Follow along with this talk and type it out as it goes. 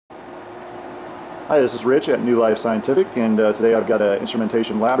Hi, this is Rich at New Life Scientific, and today I've got an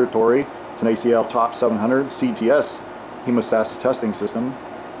instrumentation laboratory. It's an ACL TOP 700 CTS Hemostasis testing system.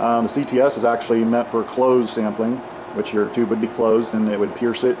 The CTS is actually meant for closed sampling, which your tube would be closed and it would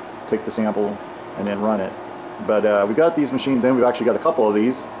pierce it, take the sample, and then run it. But we got these machines in. We've actually got a couple of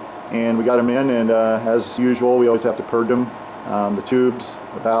these, and we got them in, and as usual, we always have to purge them. The tubes,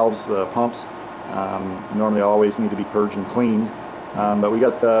 the valves, the pumps, normally always need to be purged and cleaned. But we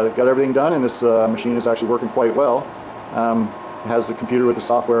got everything done, and this machine is actually working quite well. It has the computer with the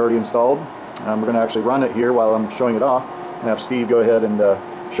software already installed. We're going to actually run it here while I'm showing it off, and have Steve go ahead and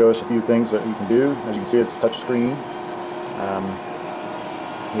show us a few things that you can do. As you can see, it's touch screen.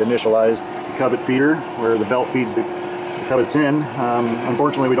 The initialized cuvette feeder, where the belt feeds the cuvettes in.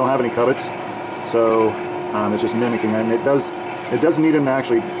 Unfortunately, we don't have any cuvettes, so it's just mimicking, and it does need them to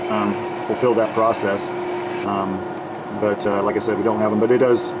actually fulfill that process. But like I said, we don't have them, but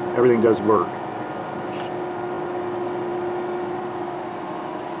everything does work.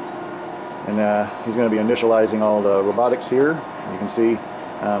 And he's going to be initializing all the robotics here. You can see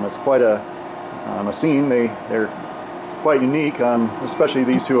it's quite a scene. They're quite unique, especially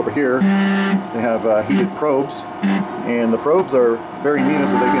these two over here. They have heated probes, and the probes are very neat,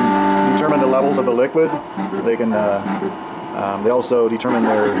 so they can determine the levels of the liquid. They can they also determine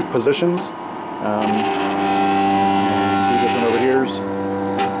their positions. This one over here is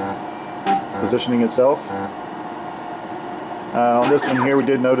positioning itself. On this one here, we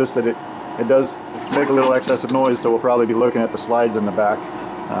did notice that it does make a little excessive noise, so we'll probably be looking at the slides in the back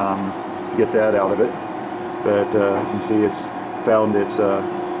to get that out of it. But you can see it's found its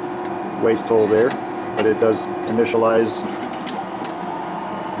waste hole there, but it does initialize.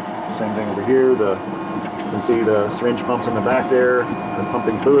 Same thing over here. You can see the syringe pumps in the back there, and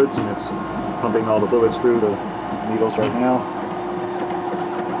pumping fluids, and it's pumping all the fluids through the needles right now.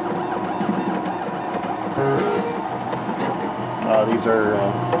 These are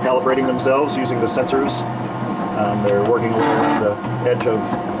calibrating themselves using the sensors. They're working around the edge of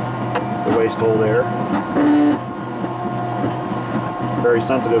the waste hole there. Very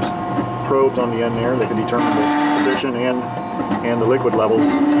sensitive probes on the end there. They can determine the position and the liquid levels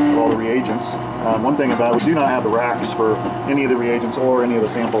of all the reagents. One thing about it, we do not have the racks for any of the reagents or any of the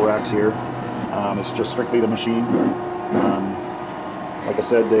sample racks here. It's just strictly the machine. Like I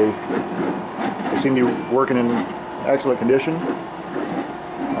said, they seem to be working in excellent condition.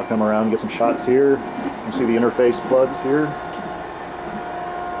 I'll come around and get some shots here. You can see the interface plugs here.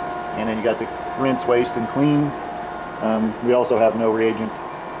 And then you got the rinse, waste, and clean. We also have no reagent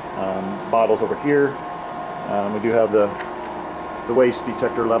bottles over here. We do have the waste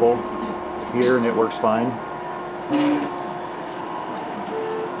detector level here, and it works fine.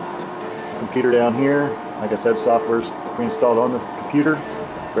 Computer down here. Like I said, software's pre-installed on the computer,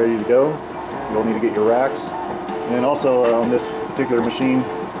 ready to go. You'll need to get your racks. And also on this particular machine,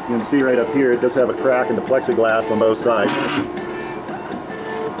 you can see right up here, it does have a crack in the plexiglass on both sides.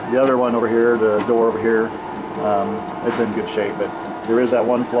 The other one over here, the door over here, it's in good shape, but there is that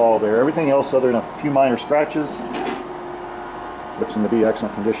one flaw there. Everything else, other than a few minor scratches, looks to be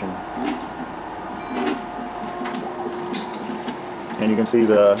excellent condition. And you can see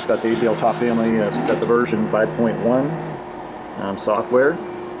it's got the ACL TOP Family. It's got the version 5.1 software.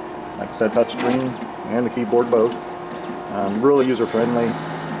 Like I said, touchscreen and the keyboard both. Really user-friendly.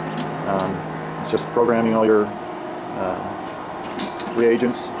 It's just programming all your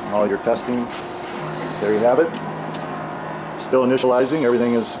reagents, all your testing. There you have it. Still initializing.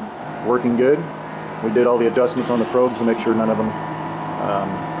 Everything is working good. We did all the adjustments on the probes to make sure none of them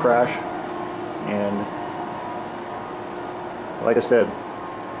crash. And like I said,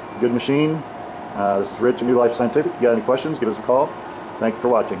 good machine. This is Rich at New Life Scientific. If you got any questions, give us a call. Thank you for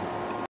watching.